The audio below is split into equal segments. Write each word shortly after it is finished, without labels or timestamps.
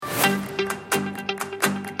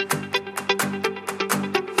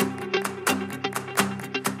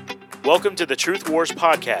Welcome to the Truth Wars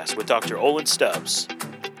podcast with Dr. Olin Stubbs.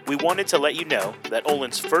 We wanted to let you know that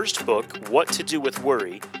Olin's first book, What to Do with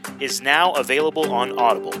Worry, is now available on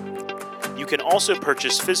Audible. You can also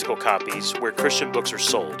purchase physical copies where Christian books are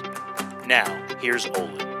sold. Now, here's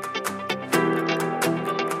Olin.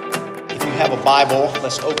 If you have a Bible,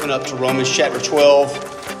 let's open up to Romans chapter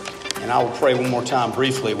 12, and I will pray one more time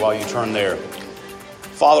briefly while you turn there.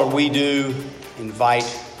 Father, we do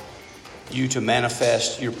invite you to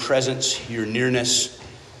manifest your presence, your nearness.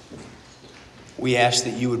 We ask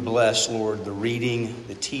that you would bless, Lord, the reading,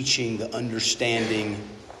 the teaching, the understanding,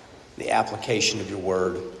 the application of your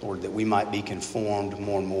word, Lord, that we might be conformed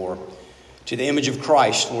more and more to the image of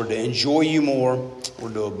Christ, Lord, to enjoy you more,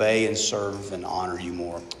 Lord, to obey and serve and honor you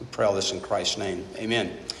more. We pray all this in Christ's name.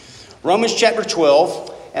 Amen. Romans chapter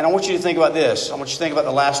 12, and I want you to think about this. I want you to think about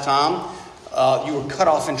the last time you were cut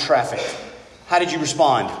off in traffic. How did you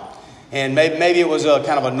respond? And maybe it was a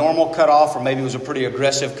kind of a normal cutoff, or maybe it was a pretty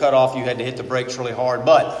aggressive cutoff. You had to hit the brakes really hard.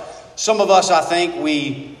 But some of us, I think,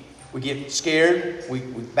 we get scared. We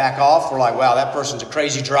back off. We're like, wow, that person's a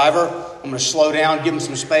crazy driver. I'm going to slow down, give him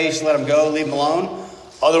some space, let him go, leave him alone.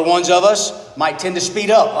 Other ones of us might tend to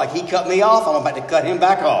speed up. Like, he cut me off, I'm about to cut him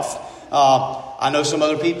back off. I know some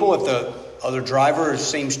other people, if the other driver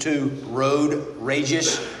seems too road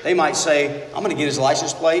rageous, they might say, I'm going to get his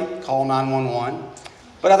license plate, call 911.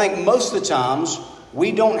 But I think most of the times,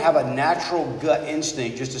 we don't have a natural gut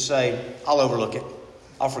instinct just to say, I'll overlook it.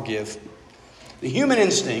 I'll forgive. The human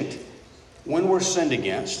instinct, when we're sinned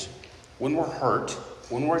against, when we're hurt,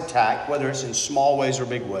 when we're attacked, whether it's in small ways or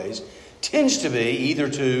big ways, tends to be either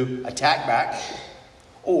to attack back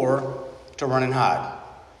or to run and hide,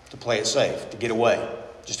 to play it safe, to get away,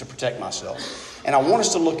 just to protect myself. And I want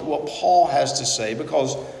us to look at what Paul has to say,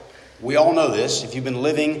 because we all know this. If you've been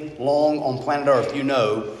living long on planet Earth, you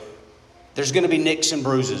know there's going to be nicks and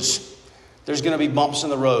bruises. There's going to be bumps in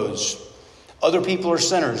the roads. Other people are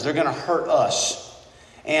sinners. They're going to hurt us.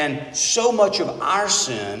 And so much of our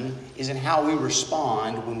sin is in how we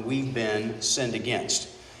respond when we've been sinned against.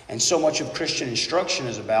 And so much of Christian instruction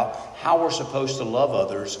is about how we're supposed to love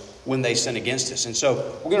others when they sin against us. And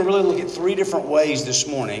so we're going to really look at 3 different ways this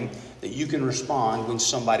morning that you can respond when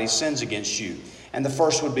somebody sins against you. And the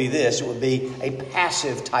first would be this. It would be a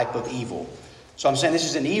passive type of evil. So I'm saying this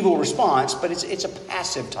is an evil response, but it's a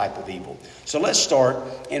passive type of evil. So let's start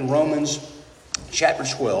in Romans chapter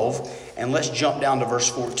 12, and let's jump down to verse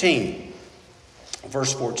 14.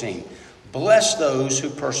 Verse 14. Bless those who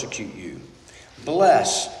persecute you.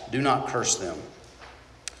 Bless, do not curse them.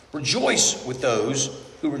 Rejoice with those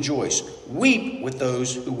who rejoice. Weep with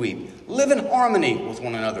those who weep. Live in harmony with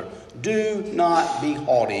one another. Do not be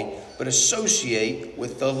haughty, but associate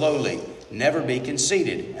with the lowly. Never be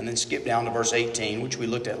conceited. And then skip down to verse 18, which we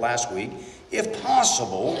looked at last week. If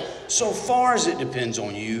possible, so far as it depends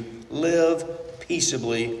on you, live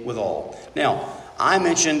peaceably with all. Now, I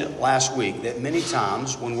mentioned last week that many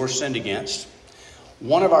times when we're sinned against,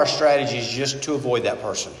 one of our strategies is just to avoid that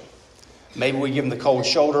person. Maybe we give them the cold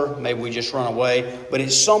shoulder. Maybe we just run away. But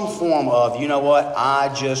it's some form of, you know what, I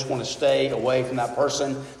just want to stay away from that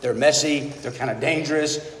person. They're messy. They're kind of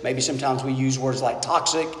dangerous. Maybe sometimes we use words like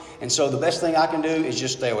toxic. And so the best thing I can do is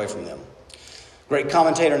just stay away from them. Great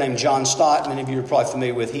commentator named John Stott, many of you are probably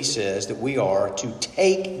familiar with, he says that we are to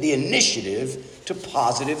take the initiative to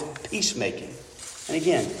positive peacemaking. And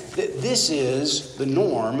again, this is the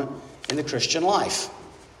norm in the Christian life.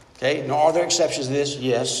 Okay, now are there exceptions to this?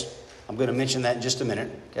 Yes. I'm going to mention that in just a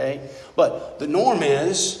minute, okay? But the norm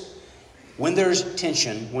is, when there's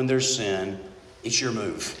tension, when there's sin, it's your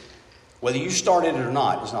move. Whether you started it or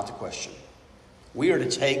not is not the question. We are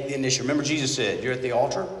to take the initiative. Remember, Jesus said, you're at the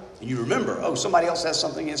altar, and you remember, oh, somebody else has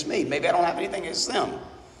something against me. Maybe I don't have anything against them.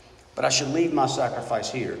 But I should leave my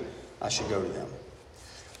sacrifice here. I should go to them.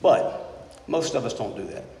 But most of us don't do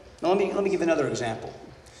that. Now, let me give another example.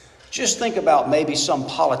 Just think about maybe some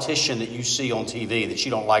politician that you see on TV that you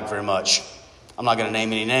don't like very much. I'm not going to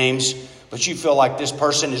name any names, but you feel like this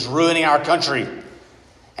person is ruining our country.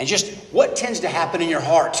 And just what tends to happen in your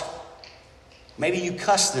heart? Maybe you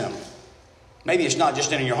cuss them. Maybe it's not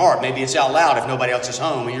just in your heart. Maybe it's out loud if nobody else is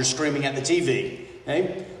home and you're screaming at the TV.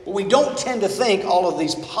 Okay? But we don't tend to think all of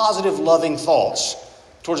these positive, loving thoughts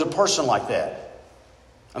towards a person like that.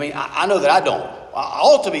 I mean, I know that I don't. I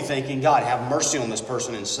ought to be thinking, God, have mercy on this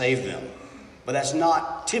person and save them. But that's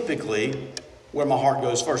not typically where my heart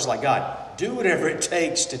goes first. Like, God, do whatever it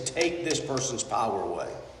takes to take this person's power away.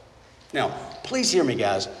 Now, please hear me,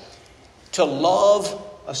 guys. To love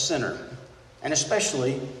a sinner, and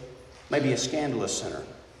especially maybe a scandalous sinner,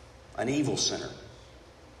 an evil sinner,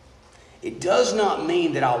 It does not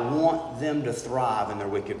mean that I want them to thrive in their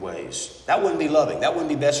wicked ways. That wouldn't be loving. That wouldn't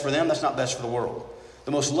be best for them. That's not best for the world.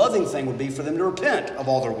 The most loving thing would be for them to repent of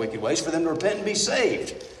all their wicked ways, for them to repent and be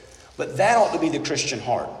saved. But that ought to be the Christian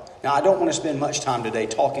heart. Now, I don't want to spend much time today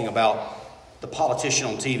talking about the politician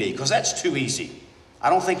on TV, because that's too easy. I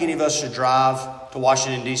don't think any of us should drive to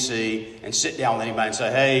Washington, D.C. and sit down with anybody and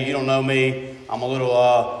say, hey, you don't know me. I'm a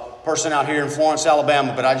little person out here in Florence,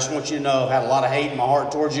 Alabama, but I just want you to know I've had a lot of hate in my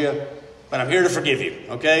heart towards you, but I'm here to forgive you,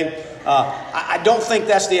 okay? I don't think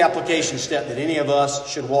that's the application step that any of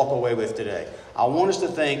us should walk away with today. I want us to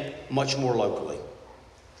think much more locally.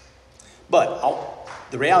 But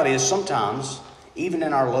the reality is sometimes, even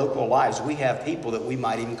in our local lives, we have people that we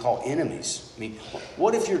might even call enemies. I mean,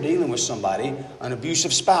 what if you're dealing with somebody, an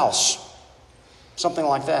abusive spouse, something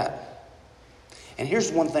like that? And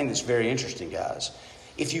here's one thing that's very interesting, guys.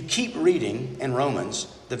 If you keep reading in Romans,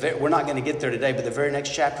 we're not going to get there today, but the very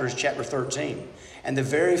next chapter is chapter 13. And the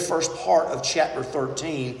very first part of chapter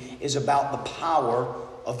 13 is about the power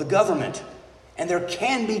of the government. And there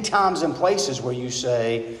can be times and places where you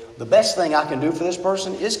say, the best thing I can do for this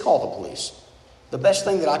person is call the police. The best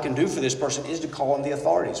thing that I can do for this person is to call in the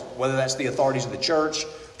authorities, whether that's the authorities of the church,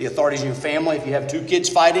 the authorities in your family. If you have two kids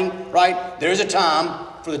fighting, right, there's a time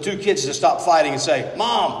for the two kids to stop fighting and say,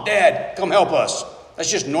 Mom, Dad, come help us. That's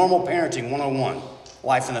just normal parenting 101,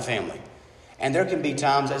 life in the family. And there can be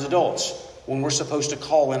times as adults when we're supposed to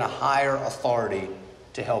call in a higher authority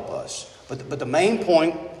to help us. But the main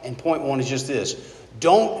point, and point one, is just this.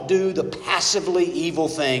 Don't do the passively evil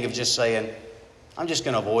thing of just saying, I'm just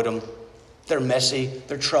going to avoid them. They're messy.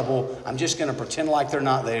 They're trouble. I'm just going to pretend like they're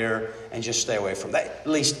not there and just stay away from that. At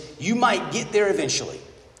least you might get there eventually.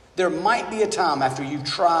 There might be a time after you've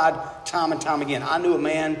tried time and time again. I knew a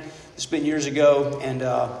man, it's been years ago, and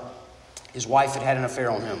his wife had an affair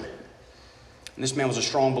on him. And this man was a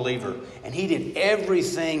strong believer. And he did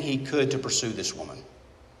everything he could to pursue this woman.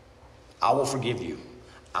 I will forgive you.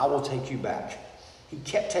 I will take you back. He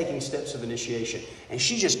kept taking steps of initiation. And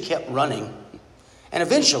she just kept running. And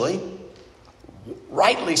eventually,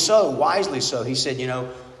 rightly so, wisely so, he said,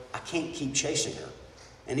 I can't keep chasing her.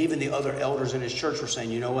 And even the other elders in his church were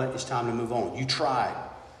saying, you know what? It's time to move on. You tried.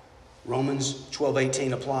 Romans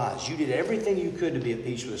 12:18 applies. You did everything you could to be at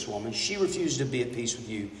peace with this woman. She refused to be at peace with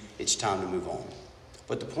you. It's time to move on.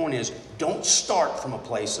 But the point is, don't start from a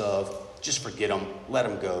place of just forget them, let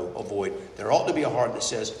them go, avoid. There ought to be a heart that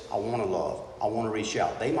says, I want to love. I want to reach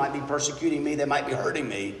out. They might be persecuting me. They might be hurting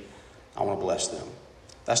me. I want to bless them.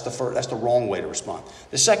 That's the wrong way to respond.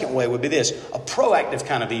 The second way would be this, a proactive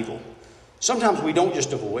kind of evil. Sometimes we don't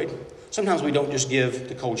just avoid. Sometimes we don't just give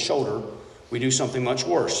the cold shoulder. We do something much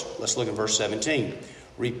worse. Let's look at verse 17.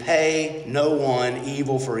 Repay no one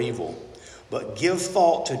evil for evil, but give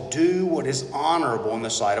thought to do what is honorable in the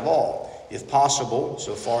sight of all. If possible,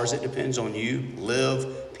 so far as it depends on you,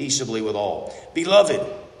 live peaceably with all. Beloved,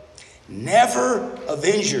 never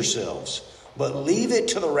avenge yourselves, but leave it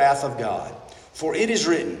to the wrath of God. For it is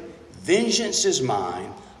written, vengeance is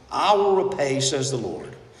mine, I will repay, says the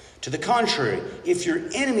Lord. To the contrary, if your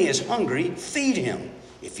enemy is hungry, feed him.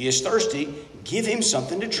 If he is thirsty, give him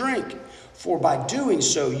something to drink. For by doing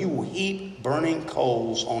so, you will heap burning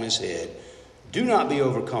coals on his head. Do not be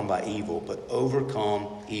overcome by evil, but overcome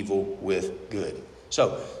evil with good.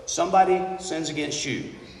 So, somebody sins against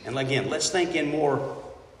you. And again, let's think in more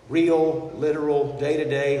real, literal,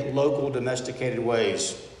 day-to-day, local, domesticated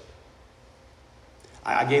ways.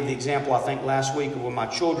 I gave the example, I think, last week of when my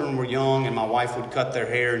children were young and my wife would cut their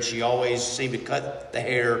hair, and she always seemed to cut the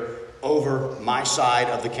hair over my side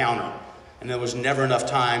of the counter. And there was never enough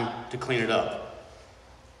time to clean it up.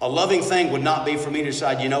 A loving thing would not be for me to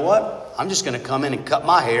decide, you know what? I'm just going to come in and cut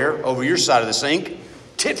my hair over your side of the sink,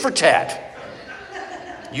 tit for tat.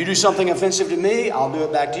 You do something offensive to me, I'll do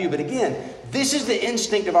it back to you. But again, this is the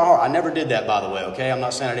instinct of our heart. I never did that, by the way, okay? I'm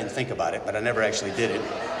not saying I didn't think about it, but I never actually did it.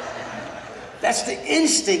 That's the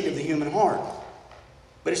instinct of the human heart.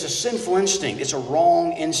 But it's a sinful instinct. It's a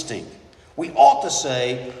wrong instinct. We ought to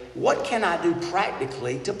say, what can I do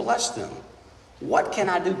practically to bless them? What can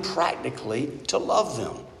I do practically to love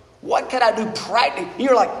them? What can I do practically?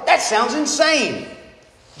 You're like, that sounds insane.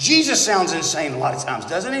 Jesus sounds insane a lot of times,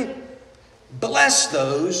 doesn't he? Bless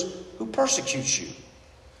those who persecute you.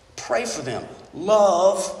 Pray for them.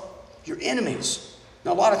 Love your enemies.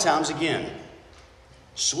 Now, a lot of times, again,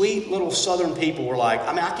 sweet little southern people were like,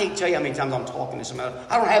 I can't tell you how many times I'm talking to somebody.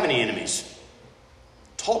 I don't have any enemies.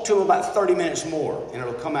 Talk to them about 30 minutes more and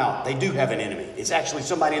it'll come out. They do have an enemy. It's actually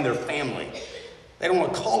somebody in their family. They don't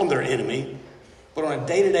want to call them their enemy, but on a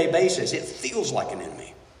day-to-day basis, it feels like an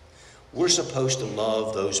enemy. We're supposed to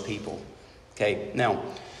love those people. Okay, now,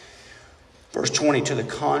 Verse 20, to the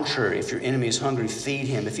contrary, if your enemy is hungry, feed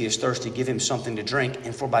him. If he is thirsty, give him something to drink.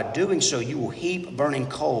 And for by doing so, you will heap burning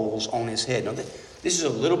coals on his head. Now, this is a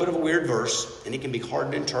little bit of a weird verse, and it can be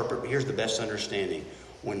hard to interpret, but here's the best understanding.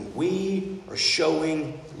 When we are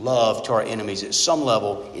showing love to our enemies at some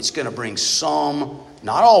level, it's going to bring some,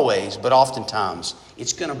 not always, but oftentimes,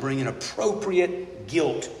 it's going to bring an appropriate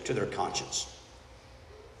guilt to their conscience.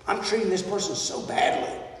 I'm treating this person so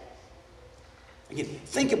badly. Again,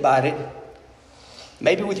 think about it.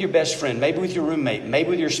 Maybe with your best friend, maybe with your roommate, maybe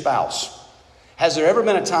with your spouse. Has there ever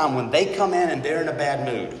been a time when they come in and they're in a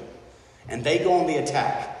bad mood and they go on the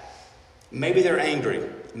attack? Maybe they're angry,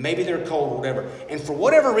 maybe they're cold, whatever. And for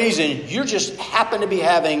whatever reason, you just happen to be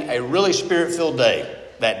having a really spirit-filled day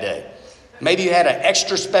that day. Maybe you had an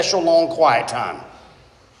extra special long quiet time.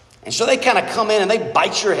 And so they kind of come in and they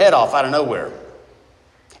bite your head off out of nowhere.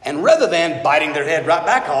 And rather than biting their head right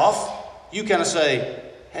back off, you kind of say,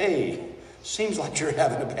 hey, seems like you're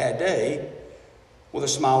having a bad day, with a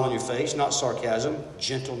smile on your face, not sarcasm,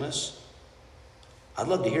 gentleness. I'd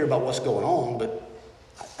love to hear about what's going on, but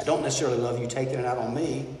I don't necessarily love you taking it out on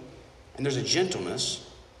me. And there's a gentleness.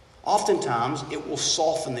 Oftentimes, it will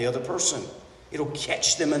soften the other person. It'll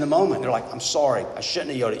catch them in the moment. They're like, I'm sorry, I shouldn't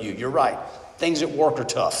have yelled at you. You're right. Things at work are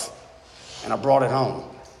tough, and I brought it home.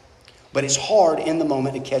 But it's hard in the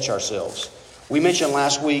moment to catch ourselves. We mentioned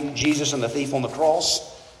last week Jesus and the thief on the cross.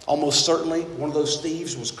 Almost certainly, one of those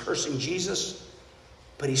thieves was cursing Jesus,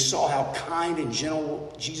 but he saw how kind and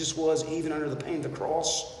gentle Jesus was, even under the pain of the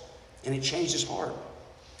cross, and it changed his heart.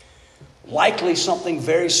 Likely something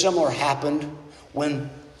very similar happened when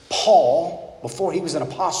Paul, before he was an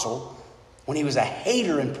apostle, when he was a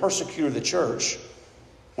hater and persecutor of the church,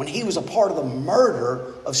 when he was a part of the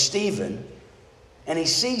murder of Stephen, and he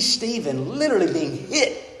sees Stephen literally being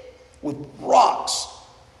hit with rocks,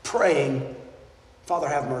 praying, Father,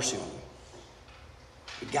 have mercy on him.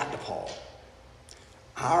 It got to Paul.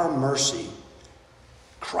 Our mercy,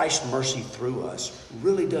 Christ's mercy through us,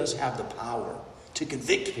 really does have the power to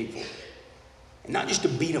convict people. And not just to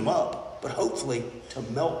beat them up, but hopefully to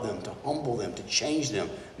melt them, to humble them, to change them,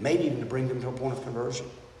 maybe even to bring them to a point of conversion.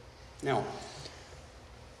 Now,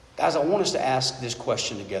 guys, I want us to ask this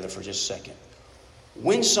question together for just a second.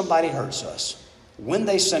 When somebody hurts us, when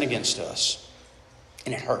they sin against us,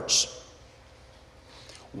 and it hurts,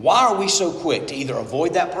 why are we so quick to either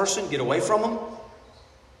avoid that person, get away from them,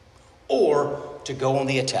 or to go on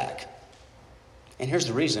the attack? And here's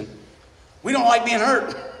the reason. We don't like being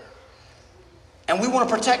hurt. And we want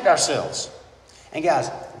to protect ourselves. And guys,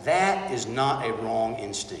 that is not a wrong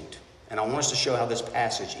instinct. And I want us to show how this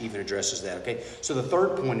passage even addresses that, okay? So the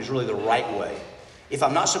third point is really the right way. If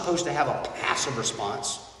I'm not supposed to have a passive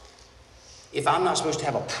response, if I'm not supposed to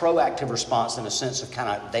have a proactive response in the sense of kind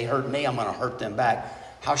of, they hurt me, I'm going to hurt them back,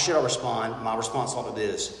 how should I respond? My response ought to be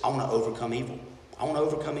this: I want to overcome evil. I want to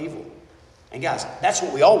overcome evil. And guys, that's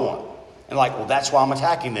what we all want. And like, well, that's why I'm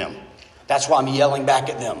attacking them. That's why I'm yelling back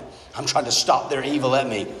at them. I'm trying to stop their evil at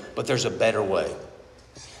me. But there's a better way.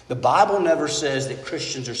 The Bible never says that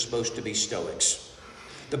Christians are supposed to be stoics.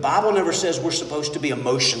 The Bible never says we're supposed to be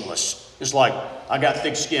emotionless. It's like, I got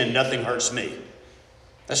thick skin, nothing hurts me.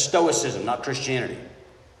 That's stoicism, not Christianity.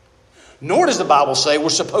 Nor does the Bible say we're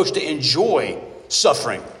supposed to enjoy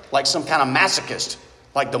suffering like some kind of masochist,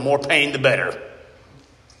 like the more pain, the better.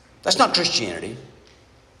 That's not Christianity.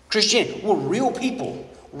 Christianity, we're real people,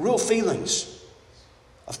 real feelings.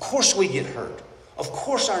 Of course we get hurt. Of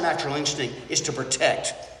course our natural instinct is to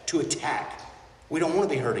protect, to attack. We don't want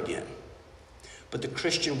to be hurt again. But the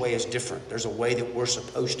Christian way is different. There's a way that we're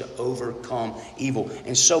supposed to overcome evil.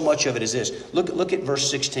 And so much of it is this. Look at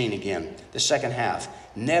verse 16 again, the second half.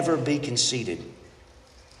 Never be conceited.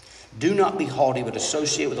 Do not be haughty, but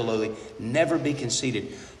associate with the lowly. Never be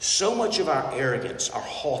conceited. So much of our arrogance, our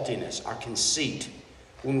haughtiness, our conceit,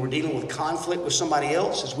 when we're dealing with conflict with somebody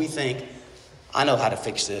else, is we think, I know how to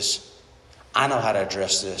fix this. I know how to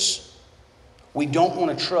address this. We don't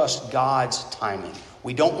want to trust God's timing.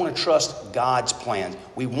 We don't want to trust God's plans.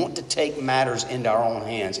 We want to take matters into our own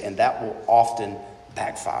hands, and that will often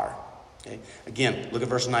backfire. Okay? Again, look at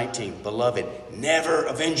verse 19. Beloved, never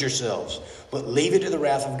avenge yourselves, but leave it to the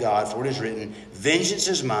wrath of God, for it is written, vengeance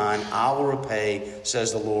is mine, I will repay,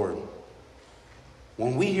 says the Lord.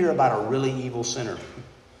 When we hear about a really evil sinner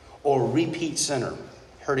or a repeat sinner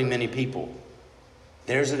hurting many people,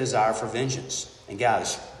 there's a desire for vengeance. And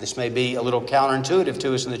guys, this may be a little counterintuitive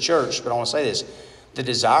to us in the church, but I want to say this. The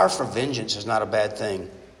desire for vengeance is not a bad thing.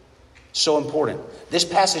 So important. This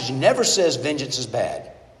passage never says vengeance is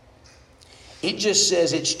bad. It just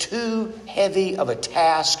says it's too heavy of a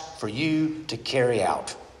task for you to carry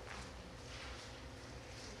out.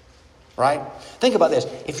 right? Think about this.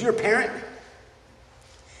 If you're a parent,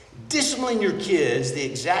 disciplining your kids the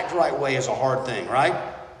exact right way is a hard thing, right?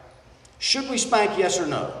 Should we spank, yes or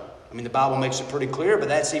no? I mean, the Bible makes it pretty clear, but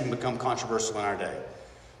that's even become controversial in our day.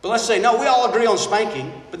 But let's say, no, we all agree on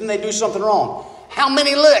spanking, but then they do something wrong. How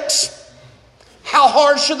many licks? How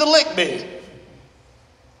hard should the lick be?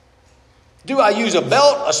 Do I use a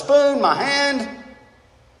belt, a spoon, my hand?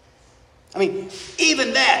 I mean,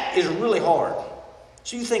 even that is really hard.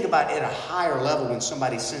 So you think about it at a higher level when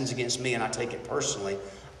somebody sins against me and I take it personally.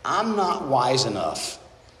 I'm not wise enough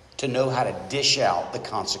to know how to dish out the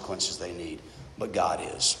consequences they need, but God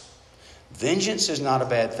is. Vengeance is not a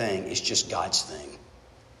bad thing. It's just God's thing.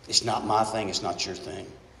 It's not my thing. It's not your thing.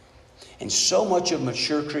 And so much of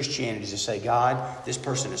mature Christianity is to say, God, this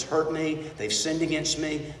person has hurt me. They've sinned against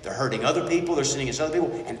me. They're hurting other people. They're sinning against other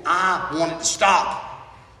people. And I want it to stop.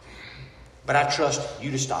 But I trust you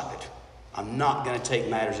to stop it. I'm not going to take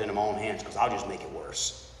matters into my own hands because I'll just make it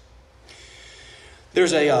worse.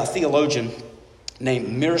 There's a theologian named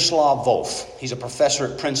Miroslav Volf. He's a professor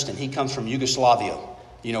at Princeton. He comes from Yugoslavia,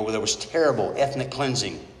 where there was terrible ethnic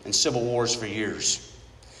cleansing and civil wars for years.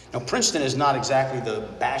 Now, Princeton is not exactly the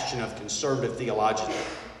bastion of conservative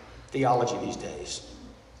theology these days.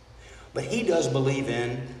 But he does believe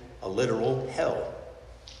in a literal hell.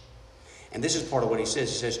 And this is part of what he says.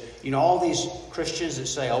 He says, all these Christians that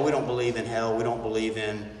say, we don't believe in hell, we don't believe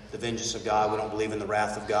in the vengeance of God, we don't believe in the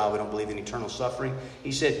wrath of God, we don't believe in eternal suffering.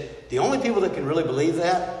 He said, the only people that can really believe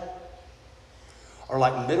that are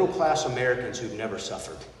like middle-class Americans who've never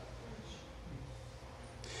suffered.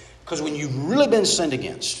 Because when you've really been sinned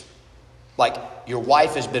against, like your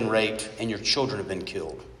wife has been raped and your children have been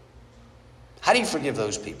killed, how do you forgive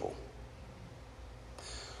those people?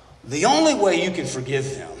 The only way you can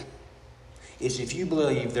forgive them is if you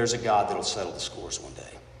believe there's a God that'll settle the scores one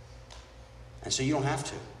day. And so you don't have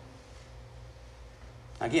to.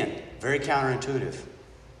 Again, very counterintuitive.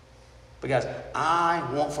 But guys, I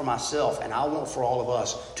want for myself and I want for all of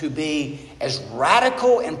us to be as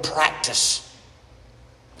radical in practice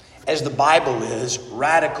as the Bible is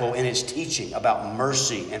radical in its teaching about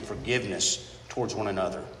mercy and forgiveness towards one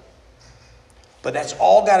another. But that's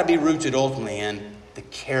all got to be rooted ultimately in the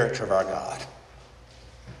character of our God.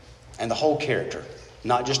 And the whole character,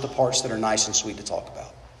 not just the parts that are nice and sweet to talk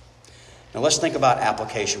about. Now let's think about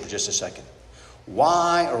application for just a second.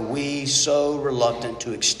 Why are we so reluctant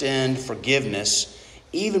to extend forgiveness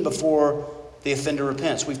even before the offender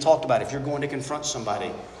repents? We've talked about if you're going to confront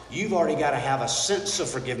somebody, you've already got to have a sense of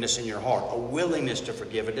forgiveness in your heart, a willingness to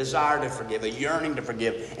forgive, a desire to forgive, a yearning to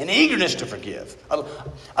forgive, an eagerness to forgive,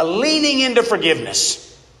 a leaning into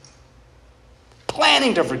forgiveness,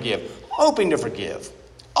 planning to forgive, hoping to forgive,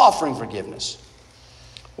 offering forgiveness.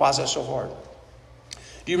 Why is that so hard?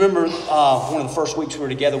 Do you remember one of the first weeks we were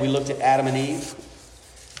together, we looked at Adam and Eve?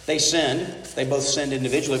 They sinned. They both sinned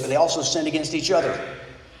individually, but they also sinned against each other.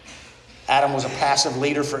 Adam was a passive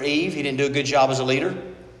leader for Eve. He didn't do a good job as a leader.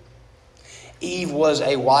 Eve was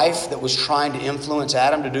a wife that was trying to influence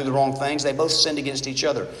Adam to do the wrong things. They both sinned against each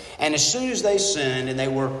other. And as soon as they sinned and they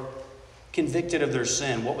were convicted of their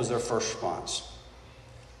sin, what was their first response?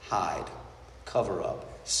 Hide, cover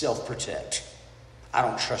up, self-protect. I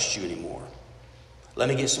don't trust you anymore. Let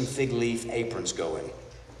me get some fig leaf aprons going,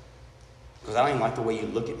 because I don't even like the way you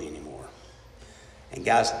look at me anymore. And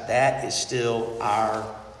guys, that is still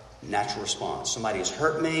our natural response. Somebody has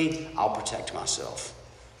hurt me, I'll protect myself.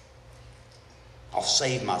 I'll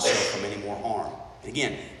save myself from any more harm. And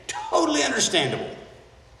again, totally understandable.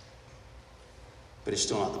 But it's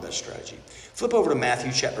still not the best strategy. Flip over to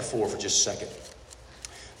Matthew chapter 4 for just a second.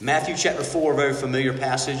 Matthew chapter 4, a very familiar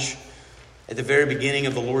passage at the very beginning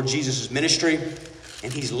of the Lord Jesus' ministry.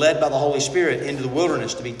 And he's led by the Holy Spirit into the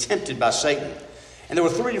wilderness to be tempted by Satan. And there were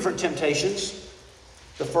 3 different temptations.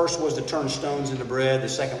 The first was to turn stones into bread. The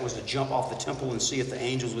second was to jump off the temple and see if the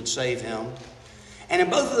angels would save him. And in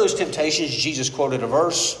both of those temptations, Jesus quoted a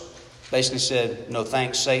verse, basically said, no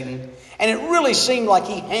thanks, Satan. And it really seemed like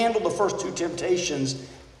he handled the first 2 temptations.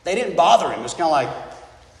 They didn't bother him. It was kind of like,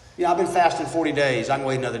 I've been fasting 40 days. I can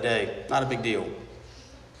wait another day. Not a big deal.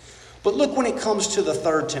 But look when it comes to the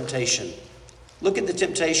third temptation. Look at the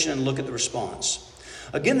temptation and look at the response.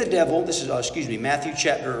 Again, the devil, Matthew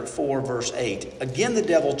chapter 4, verse 8. Again, the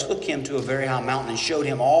devil took him to a very high mountain and showed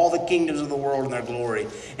him all the kingdoms of the world and their glory.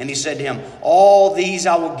 And he said to him, all these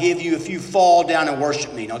I will give you if you fall down and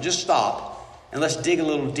worship me. Now just stop and let's dig a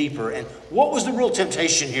little deeper. And what was the real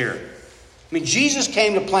temptation here? I mean, Jesus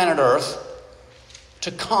came to planet Earth to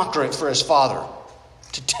conquer it for his Father,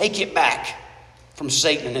 to take it back from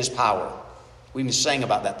Satan and his power. We even sang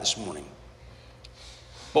about that this morning.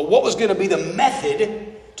 But what was going to be the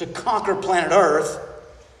method to conquer planet Earth,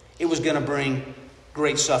 it was going to bring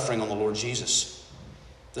great suffering on the Lord Jesus.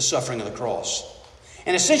 The suffering of the cross.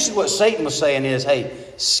 And essentially what Satan was saying is, hey,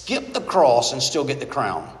 skip the cross and still get the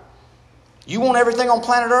crown. You want everything on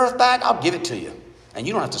planet Earth back? I'll give it to you. And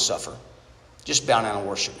you don't have to suffer. Just bow down and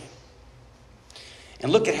worship me.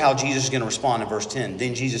 And look at how Jesus is going to respond in verse 10.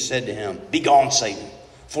 Then Jesus said to him, "Begone, Satan,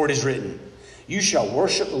 for it is written, you shall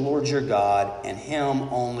worship the Lord your God, and him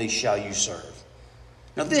only shall you serve."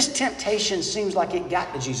 Now this temptation seems like it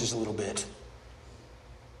got to Jesus a little bit.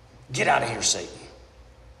 Get out of here, Satan.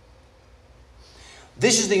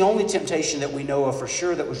 This is the only temptation that we know of for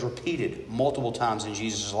sure that was repeated multiple times in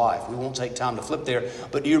Jesus' life. We won't take time to flip there.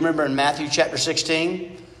 But do you remember in Matthew chapter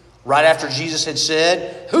 16, right after Jesus had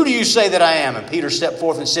said, "Who do you say that I am?" And Peter stepped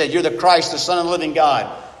forth and said, "You're the Christ, the Son of the living God."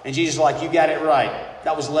 And Jesus was like, "You got it right."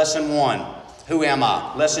 That was lesson 1. Who am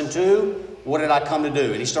I? Lesson 2, what did I come to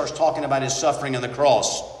do? And he starts talking about his suffering on the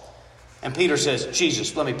cross. And Peter says,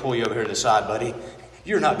 "Jesus, let me pull you over here to the side, buddy.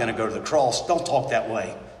 You're not going to go to the cross. Don't talk that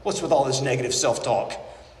way. What's with all this negative self-talk?"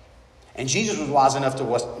 And Jesus was wise enough to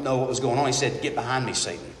know what was going on. He said, "Get behind me,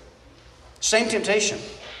 Satan." Same temptation.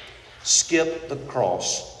 Skip the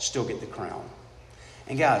cross, still get the crown.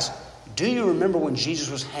 And guys, do you remember when Jesus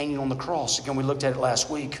was hanging on the cross? Again, we looked at it last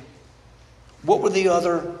week. What were the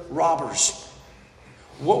other robbers?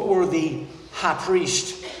 What were the high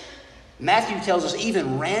priest? Matthew tells us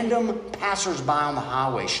even random passersby on the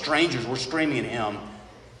highway, strangers, were screaming at him,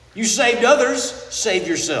 "You saved others, save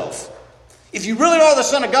yourself. If you really are the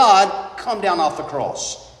Son of God, come down off the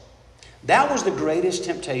cross." That was the greatest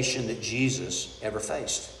temptation that Jesus ever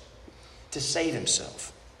faced. To save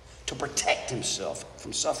himself. To protect himself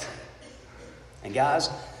from suffering. And guys,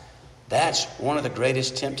 that's one of the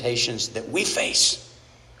greatest temptations that we face.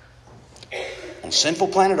 On sinful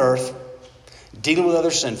planet Earth, dealing with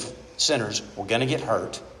other sinners, we're going to get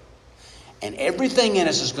hurt. And everything in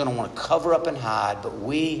us is going to want to cover up and hide, but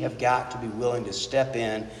we have got to be willing to step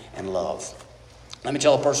in and love. Let me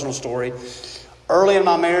tell a personal story. Early in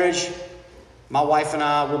my marriage, my wife and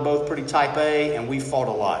I were both pretty type A, and we fought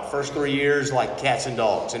a lot. First 3 years, like cats and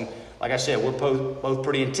dogs. And like I said, we're both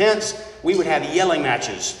pretty intense. We would have yelling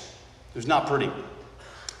matches. It was not pretty.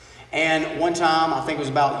 And one time, I think it was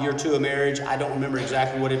about year 2 of marriage, I don't remember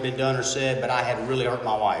exactly what had been done or said, but I had really hurt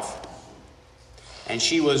my wife. And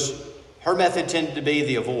her method tended to be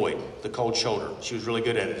the avoid, the cold shoulder. She was really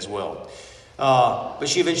good at it as well. But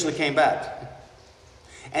she eventually came back.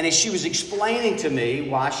 And as she was explaining to me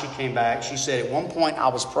why she came back, she said, at one point I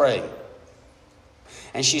was praying.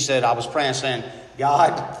 And she said, I was praying saying,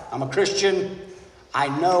 "God, I'm a Christian. I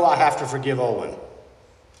know I have to forgive Owen,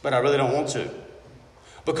 but I really don't want to.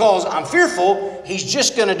 Because I'm fearful he's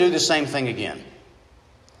just going to do the same thing again."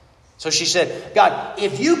 So she said, "God,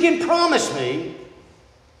 if you can promise me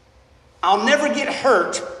I'll never get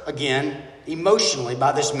hurt again emotionally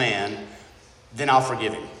by this man, then I'll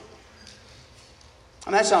forgive him."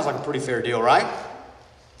 And that sounds like a pretty fair deal, right?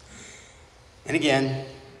 And again,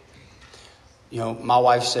 my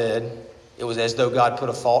wife said it was as though God put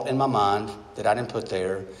a fault in my mind that I didn't put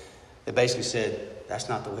there. That basically said, that's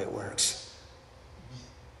not the way it works.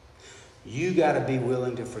 You got to be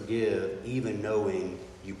willing to forgive even knowing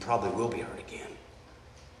you probably will be hurt again.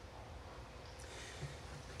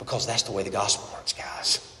 Because that's the way the gospel works,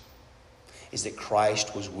 guys. Is that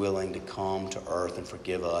Christ was willing to come to earth and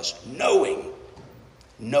forgive us, knowing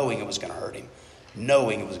it was going to hurt him,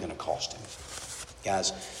 knowing it was going to cost him.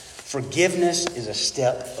 Guys, forgiveness is a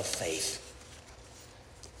step of faith.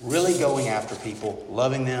 Really going after people,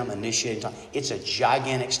 loving them, initiating time. It's a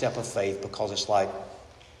gigantic step of faith because it's like,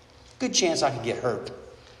 good chance I could get hurt.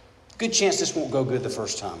 Good chance this won't go good the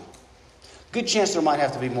first time. Good chance there might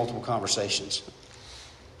have to be multiple conversations.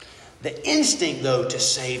 The instinct, though, to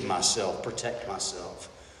save myself, protect myself.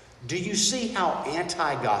 Do you see how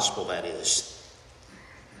anti-gospel that is?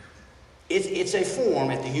 It's a form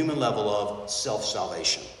at the human level of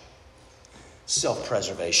self-salvation,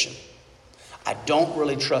 self-preservation. I don't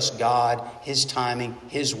really trust God, his timing,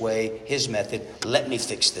 his way, his method. Let me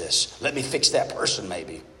fix this. Let me fix that person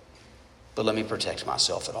maybe. But let me protect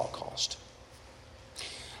myself at all cost.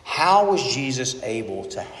 How was Jesus able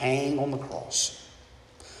to hang on the cross,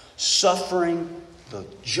 suffering the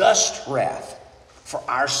just wrath for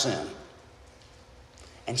our sin,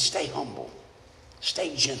 and stay humble,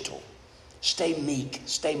 stay gentle, stay meek,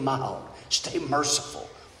 stay mild, stay merciful,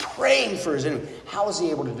 praying for his enemy? How was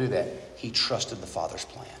he able to do that? He trusted the Father's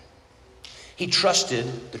plan. He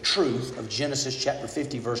trusted the truth of Genesis chapter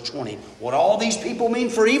 50, verse 20. What all these people mean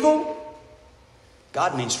for evil,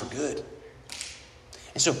 God means for good.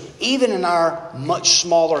 And so even in our much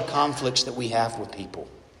smaller conflicts that we have with people,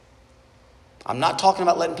 I'm not talking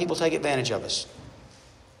about letting people take advantage of us.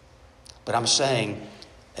 But I'm saying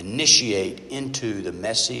initiate into the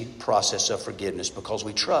messy process of forgiveness because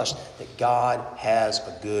we trust that God has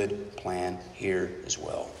a good plan here as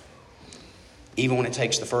well. Even when it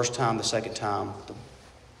takes the first time, the second time, the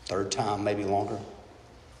third time, maybe longer.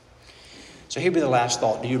 So here'd be the last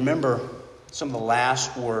thought. Do you remember some of the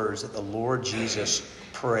last words that the Lord Jesus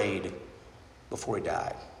prayed before he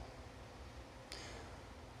died?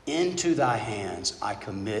 Into thy hands I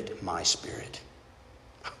commit my spirit.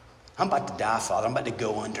 I'm about to die, Father. I'm about to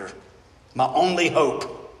go under. My only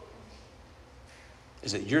hope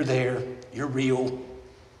is that you're there, you're real,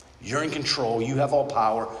 you're in control, you have all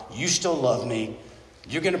power, you still love me,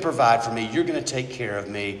 you're going to provide for me, you're going to take care of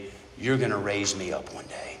me, you're going to raise me up one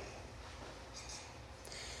day.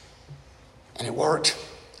 And it worked.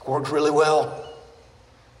 It worked really well.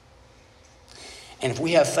 And if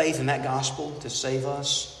we have faith in that gospel to save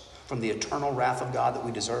us from the eternal wrath of God that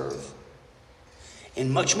we deserve,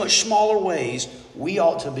 in much, much smaller ways, we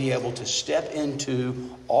ought to be able to step into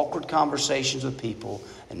awkward conversations with people,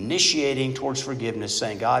 initiating towards forgiveness,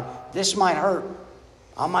 saying, God, this might hurt.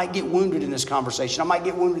 I might get wounded in this conversation. I might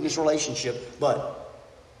get wounded in this relationship, but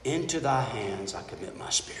into thy hands I commit my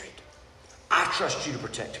spirit. I trust you to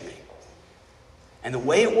protect me. And the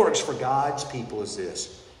way it works for God's people is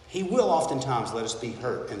this. He will oftentimes let us be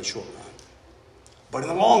hurt in the short run. But in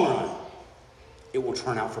the long run, it will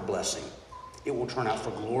turn out for blessing. It will turn out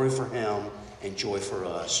for glory for him and joy for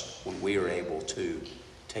us when we are able to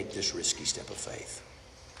take this risky step of faith.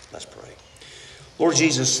 Let's pray. Lord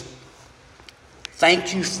Jesus,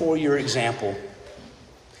 thank you for your example.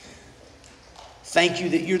 Thank you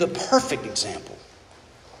that you're the perfect example.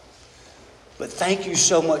 But thank you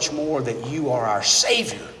so much more that you are our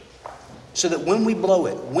Savior. So that when we blow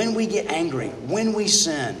it, when we get angry, when we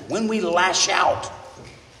sin, when we lash out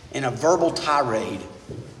in a verbal tirade,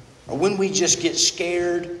 or when we just get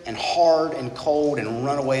scared and hard and cold and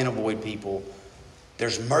run away and avoid people,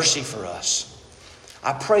 there's mercy for us.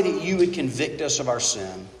 I pray that you would convict us of our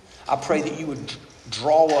sin. I pray that you would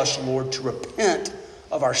draw us, Lord, to repent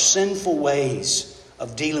of our sinful ways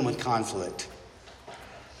of dealing with conflict.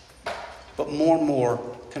 But more and more,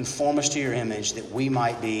 conform us to your image that we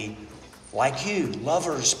might be like you,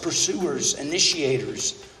 lovers, pursuers,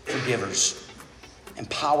 initiators, forgivers.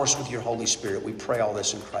 Empower us with your Holy Spirit. We pray all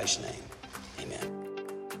this in Christ's name. Amen.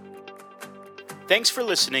 Thanks for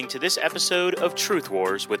listening to this episode of Truth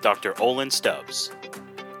Wars with Dr. Olin Stubbs.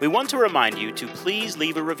 We want to remind you to please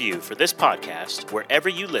leave a review for this podcast wherever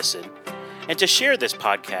you listen, and to share this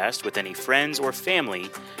podcast with any friends or family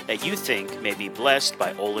that you think may be blessed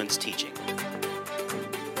by Olin's teaching.